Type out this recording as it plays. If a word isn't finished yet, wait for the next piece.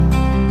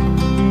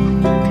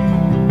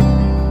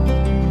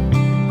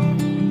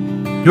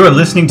You are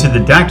listening to the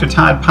Dr.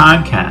 Todd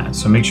podcast,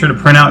 so make sure to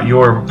print out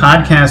your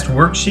podcast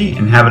worksheet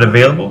and have it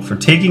available for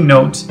taking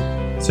notes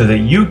so that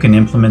you can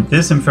implement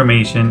this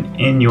information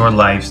in your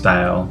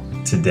lifestyle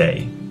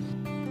today.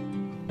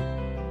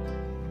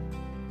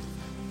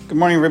 Good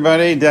morning,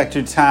 everybody.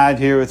 Dr. Todd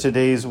here with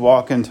today's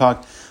Walk and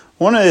Talk.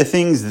 One of the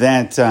things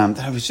that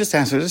I was just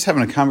asked, I was just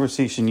having a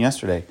conversation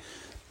yesterday,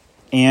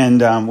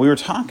 and we were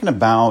talking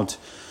about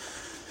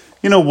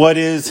what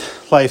is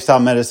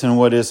lifestyle medicine,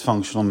 what is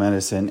functional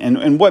medicine,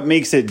 and what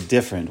makes it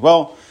different?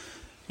 Well,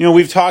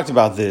 we've talked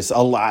about this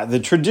a lot.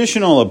 The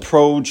traditional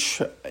approach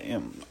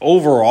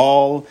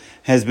overall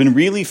has been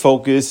really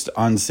focused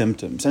on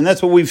symptoms. And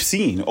that's what we've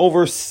seen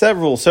over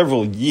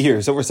several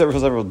years, over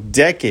several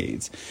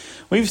decades.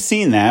 We've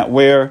seen that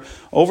where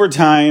over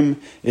time,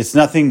 it's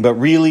nothing but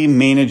really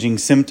managing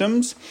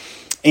symptoms.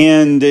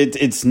 And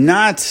it's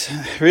not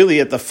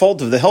really at the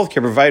fault of the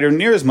healthcare provider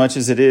near as much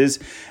as it is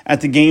at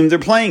the game they're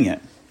playing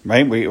in,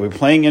 right? We're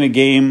playing in a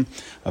game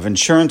of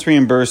insurance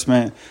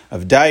reimbursement,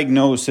 of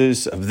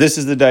diagnosis, of this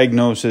is the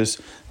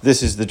diagnosis,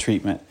 this is the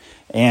treatment.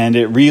 And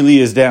it really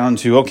is down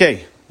to,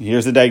 okay,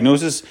 here's the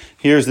diagnosis,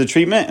 here's the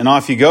treatment, and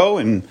off you go,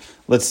 and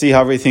let's see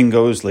how everything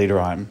goes later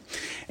on.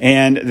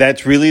 And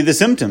that's really the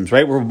symptoms,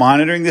 right? We're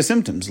monitoring the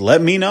symptoms.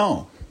 Let me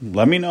know.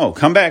 Let me know.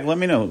 Come back. Let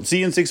me know. See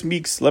you in 6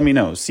 weeks. Let me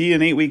know. See you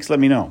in 8 weeks. Let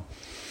me know.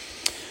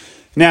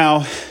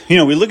 Now,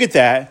 we look at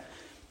that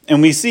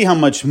and we see how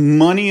much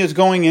money is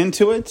going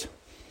into it.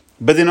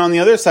 But then on the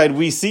other side,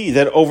 we see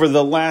that over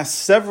the last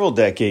several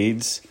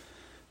decades,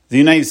 the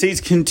United States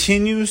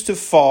continues to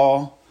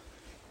fall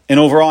in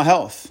overall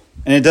health.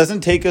 And it doesn't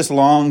take us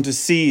long to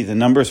see the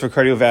numbers for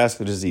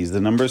cardiovascular disease,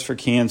 the numbers for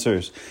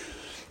cancers,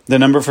 the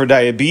number for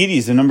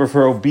diabetes, the number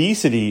for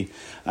obesity.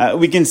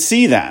 We can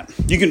see that.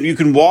 You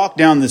can walk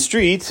down the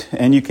street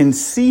and you can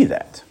see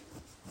that.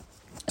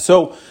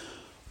 So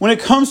when it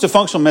comes to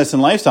functional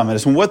medicine, lifestyle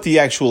medicine, what the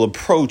actual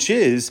approach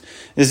is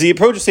the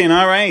approach of saying,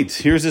 all right,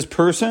 here's this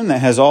person that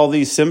has all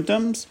these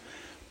symptoms.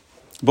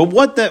 But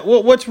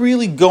what's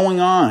really going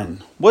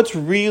on? What's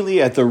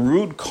really at the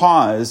root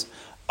cause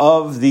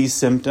of these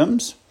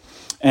symptoms?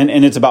 And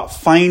it's about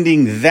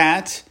finding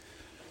that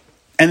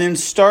and then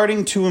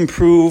starting to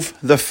improve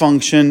the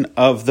function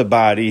of the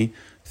body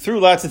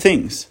through lots of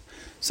things.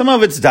 Some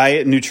of it's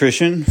diet and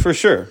nutrition, for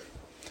sure.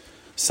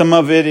 Some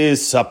of it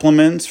is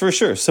supplements, for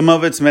sure. Some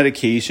of it's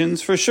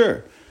medications, for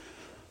sure.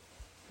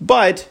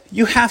 But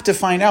you have to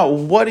find out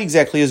what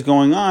exactly is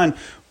going on,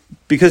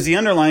 because the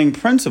underlying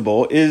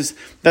principle is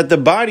that the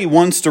body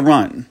wants to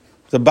run.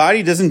 The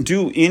body doesn't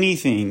do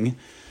anything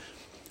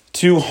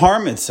to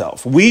harm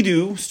itself. We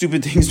do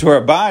stupid things to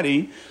our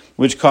body,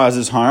 which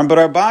causes harm, but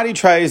our body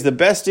tries the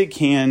best it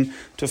can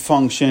to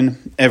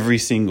function every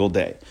single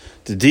day,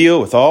 to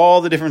deal with all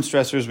the different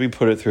stressors we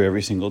put it through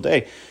every single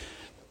day.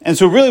 And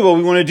so really what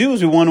we want to do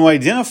is we want to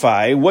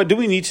identify what do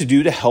we need to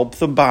do to help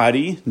the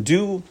body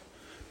do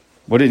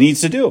what it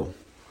needs to do.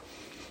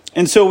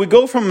 And so we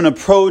go from an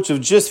approach of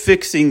just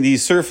fixing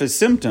these surface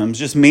symptoms,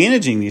 just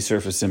managing these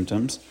surface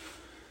symptoms,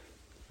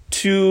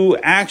 to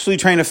actually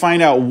trying to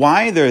find out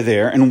why they're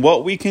there and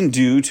what we can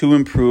do to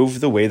improve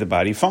the way the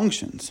body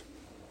functions.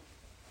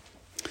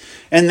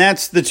 And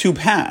that's the two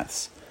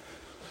paths.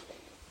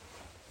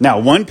 Now,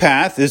 one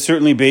path is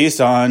certainly based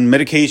on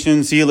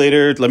medication, see you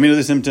later, let me know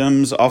the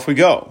symptoms, off we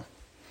go.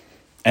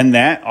 And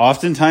that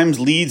oftentimes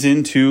leads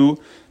into,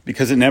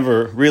 because it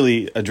never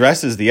really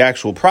addresses the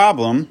actual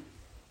problem,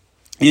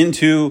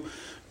 into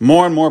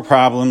more and more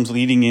problems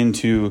leading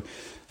into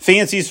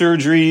fancy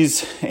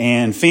surgeries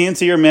and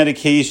fancier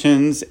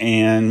medications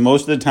and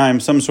most of the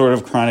time some sort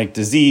of chronic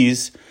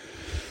disease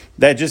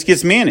that just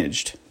gets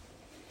managed.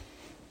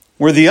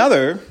 Where the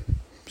other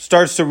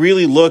starts to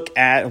really look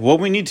at what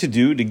we need to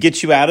do to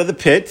get you out of the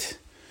pit,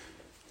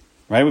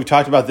 right? We've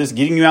talked about this,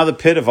 getting you out of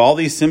the pit of all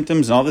these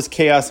symptoms and all this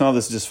chaos and all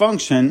this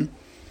dysfunction,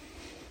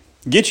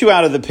 get you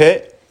out of the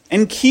pit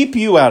and keep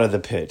you out of the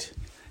pit,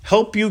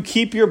 help you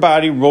keep your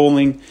body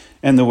rolling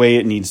in the way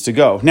it needs to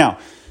go. Now,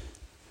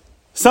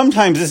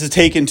 sometimes this is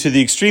taken to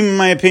the extreme, in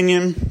my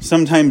opinion.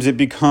 Sometimes it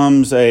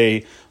becomes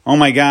oh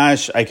my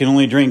gosh, I can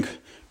only drink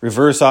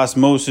reverse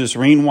osmosis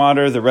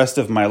rainwater the rest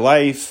of my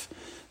life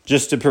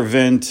just to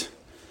prevent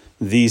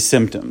these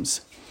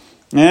symptoms.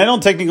 And I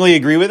don't technically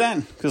agree with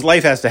that, because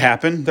life has to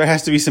happen. There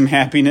has to be some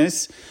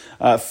happiness.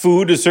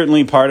 Food is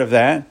certainly part of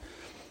that.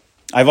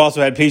 I've also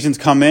had patients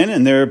come in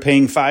and they're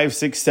paying $500,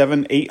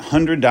 $600, $700,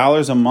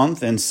 $800 a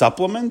month in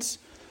supplements.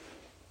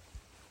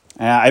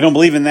 I don't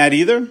believe in that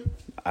either.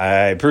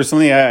 I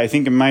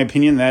think in my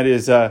opinion, that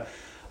is a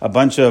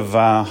bunch of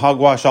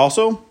hogwash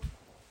also.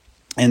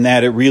 And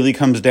that it really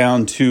comes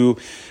down to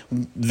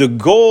the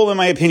goal, in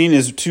my opinion,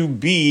 is to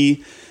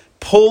be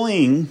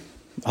pulling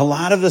a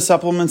lot of the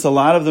supplements, a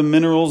lot of the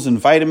minerals and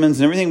vitamins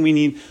and everything we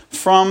need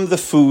from the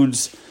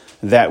foods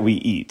that we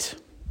eat.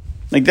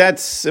 Like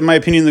that's, in my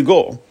opinion, the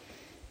goal.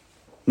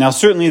 Now,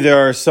 certainly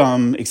there are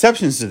some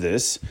exceptions to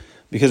this,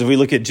 because if we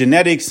look at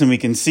genetics and we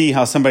can see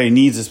how somebody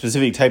needs a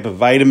specific type of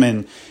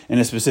vitamin in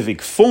a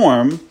specific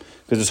form,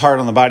 because it's hard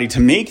on the body to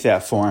make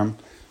that form,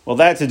 well,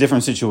 that's a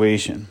different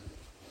situation.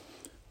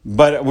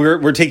 But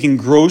we're taking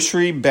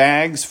grocery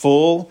bags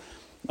full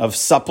of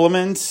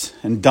supplements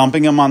and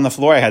dumping them on the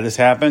floor. I had this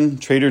happen.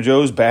 Trader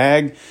Joe's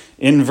bag,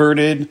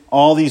 inverted,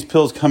 all these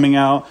pills coming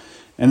out.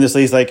 And this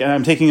lady's like,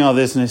 I'm taking all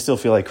this and I still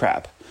feel like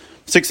crap.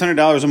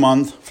 $600 a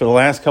month for the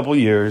last couple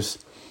years,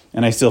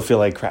 and I still feel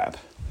like crap.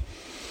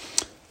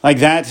 Like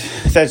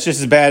that's just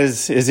as bad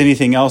as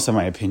anything else, in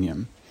my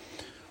opinion.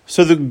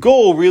 So the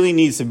goal really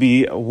needs to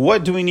be,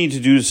 what do we need to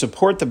do to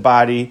support the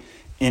body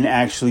in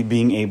actually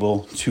being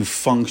able to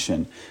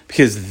function?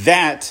 Because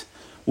that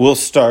will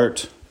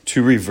start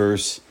to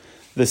reverse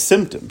the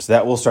symptoms.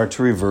 That will start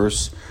to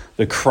reverse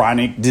the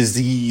chronic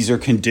disease or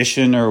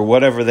condition or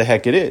whatever the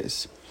heck it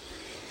is.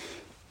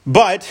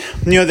 But,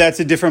 that's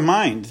a different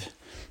mind.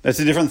 That's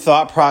a different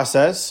thought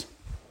process.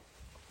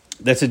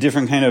 That's a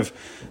different kind of,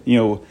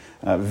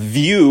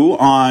 view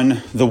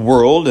on the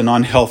world and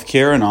on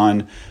healthcare and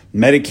on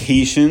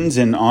medications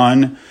and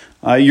on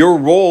your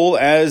role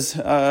as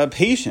a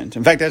patient.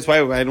 In fact, that's why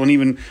I don't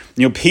even,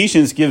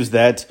 patience gives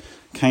that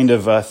kind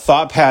of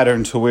thought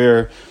pattern to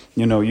where,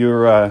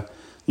 you're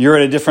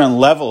at a different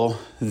level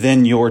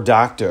than your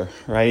doctor,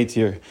 right?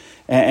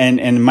 And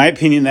in my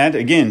opinion, that,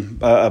 again,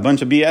 a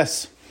bunch of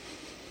BS.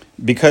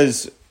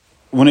 Because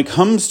when it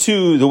comes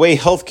to the way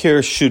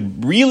healthcare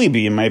should really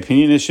be, in my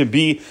opinion, it should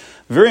be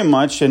very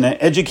much an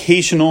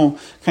educational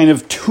kind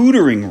of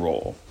tutoring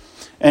role.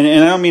 And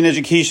I don't mean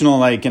educational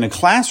like in a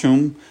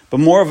classroom, but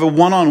more of a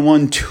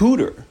one-on-one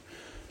tutor.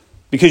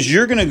 Because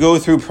you're going to go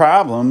through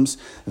problems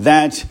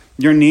that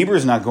your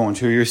neighbor's not going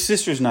to, or your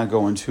sister's not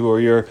going to, or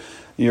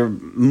your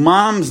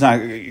mom's not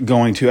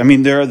going to. I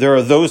mean, there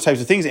are those types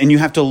of things, and you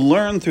have to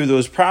learn through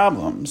those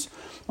problems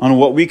on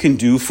what we can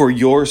do for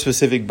your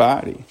specific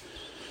body.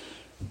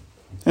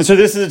 And so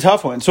this is a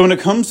tough one. So when it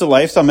comes to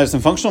lifestyle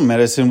medicine, functional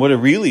medicine, what it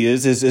really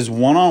is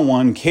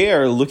one-on-one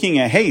care, looking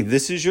at, hey,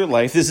 this is your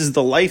life. This is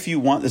the life you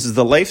want. This is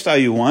the lifestyle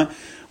you want.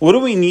 What do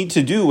we need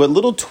to do? What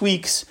little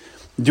tweaks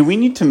do we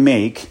need to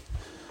make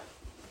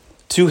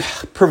to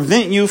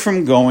prevent you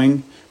from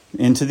going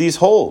into these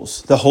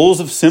holes, the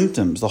holes of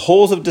symptoms, the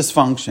holes of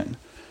dysfunction?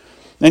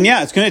 And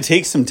yeah, it's going to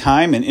take some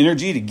time and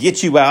energy to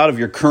get you out of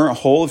your current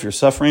hole if you're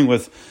suffering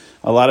with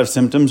a lot of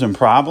symptoms and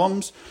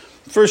problems.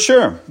 For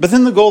sure. But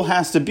then the goal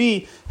has to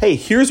be, hey,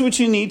 here's what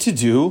you need to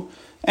do,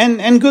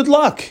 and good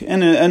luck,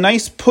 and a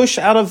nice push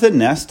out of the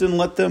nest and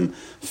let them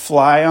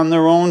fly on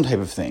their own type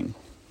of thing.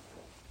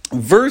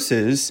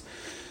 Versus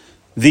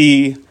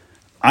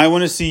I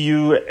want to see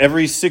you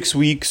every 6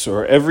 weeks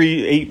or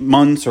every 8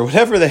 months or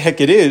whatever the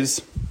heck it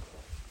is.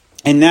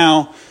 And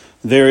now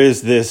there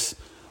is this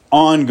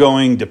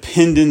ongoing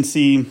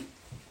dependency,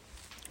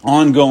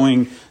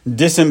 ongoing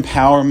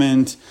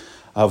disempowerment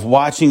of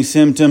watching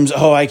symptoms.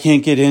 Oh, I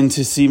can't get in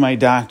to see my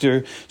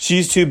doctor.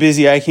 She's too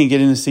busy. I can't get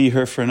in to see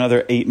her for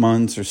another 8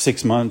 months or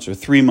 6 months or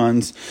 3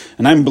 months.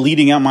 And I'm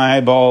bleeding out my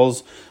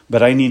eyeballs,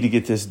 but I need to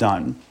get this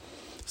done.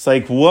 It's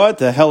like, what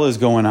the hell is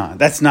going on?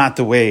 That's not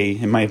the way,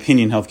 in my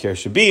opinion, healthcare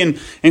should be.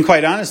 And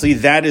quite honestly,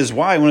 that is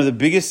why one of the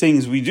biggest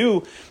things we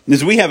do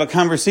is we have a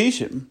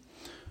conversation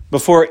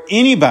before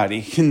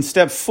anybody can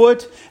step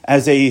foot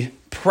as a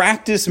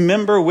practice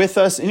member with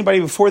us,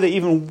 anybody before they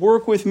even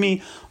work with me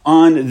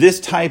on this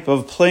type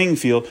of playing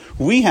field.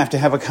 We have to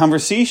have a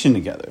conversation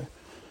together.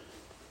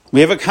 We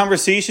have a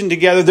conversation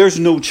together. There's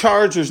no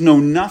charge, there's no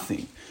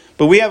nothing.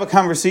 But we have a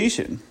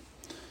conversation.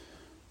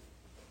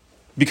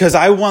 Because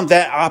I want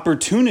that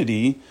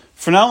opportunity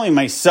for not only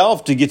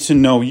myself to get to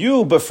know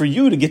you, but for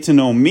you to get to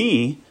know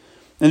me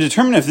and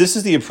determine if this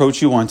is the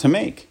approach you want to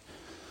make.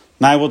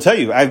 Now, I will tell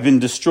you, I've been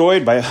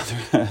destroyed by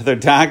other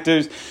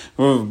doctors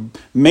who have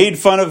made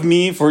fun of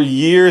me for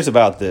years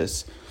about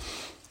this.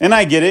 And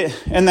I get it,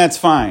 and that's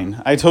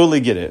fine. I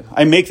totally get it.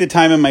 I make the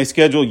time in my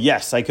schedule.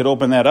 Yes, I could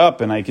open that up,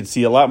 and I could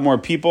see a lot more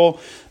people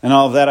and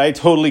all of that. I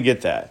totally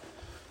get that.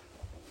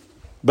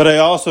 But I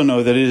also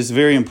know that it is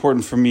very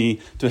important for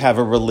me to have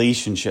a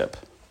relationship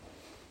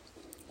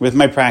with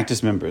my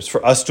practice members,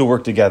 for us to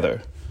work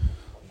together.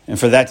 And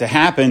for that to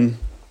happen,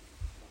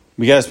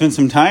 we got to spend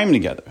some time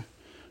together.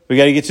 We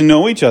got to get to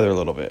know each other a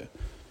little bit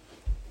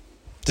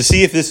to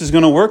see if this is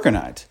going to work or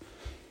not.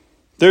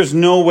 There's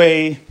no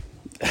way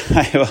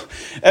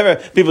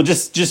people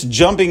just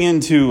jumping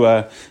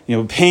into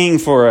paying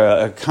for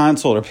a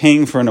consult or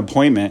paying for an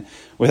appointment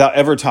without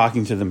ever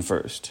talking to them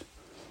first.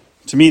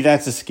 To me,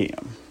 that's a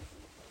scam.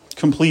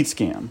 Complete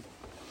scam.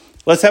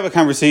 Let's have a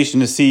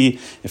conversation to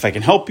see if I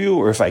can help you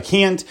or if I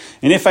can't.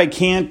 And if I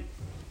can't,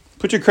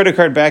 put your credit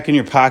card back in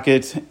your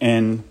pocket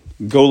and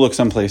go look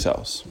someplace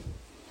else.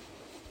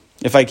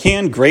 If I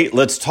can, great,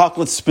 let's talk,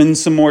 let's spend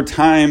some more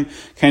time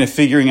kind of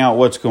figuring out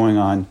what's going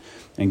on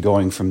and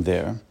going from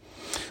there.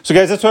 So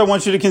guys, that's what I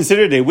want you to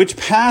consider today. Which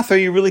path are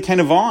you really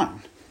kind of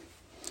on?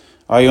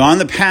 Are you on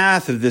the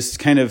path of this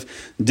kind of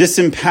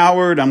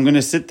disempowered, I'm going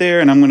to sit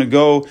there and I'm going to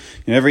go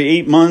every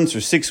 8 months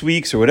or 6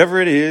 weeks or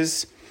whatever it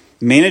is,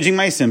 managing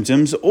my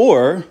symptoms,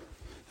 or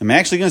am I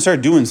actually going to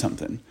start doing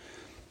something?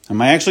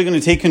 Am I actually going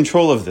to take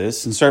control of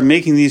this and start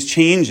making these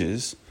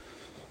changes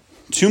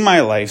to my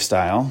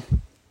lifestyle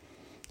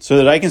so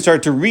that I can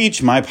start to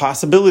reach my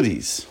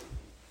possibilities?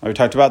 We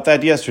talked about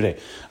that yesterday.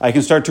 I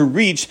can start to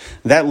reach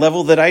that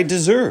level that I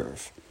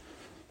deserve.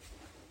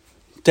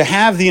 To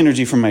have the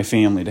energy from my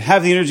family, to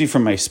have the energy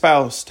from my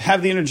spouse, to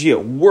have the energy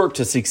at work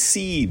to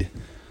succeed.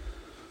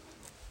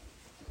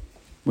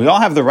 We all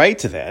have the right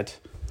to that.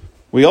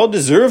 We all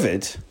deserve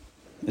it.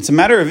 It's a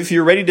matter of if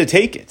you're ready to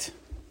take it.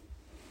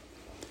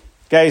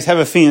 Guys, have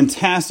a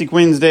fantastic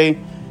Wednesday,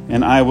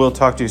 and I will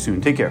talk to you soon.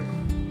 Take care.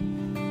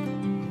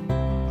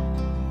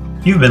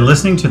 You've been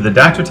listening to the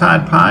Dr.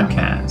 Todd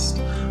Podcast.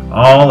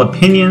 All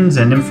opinions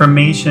and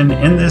information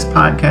in this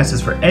podcast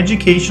is for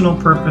educational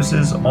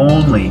purposes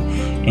only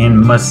and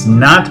must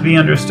not be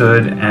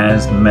understood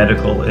as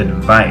medical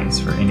advice.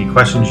 For any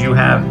questions you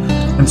have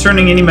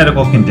concerning any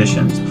medical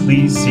conditions,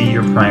 please see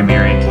your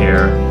primary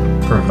care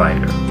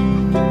provider.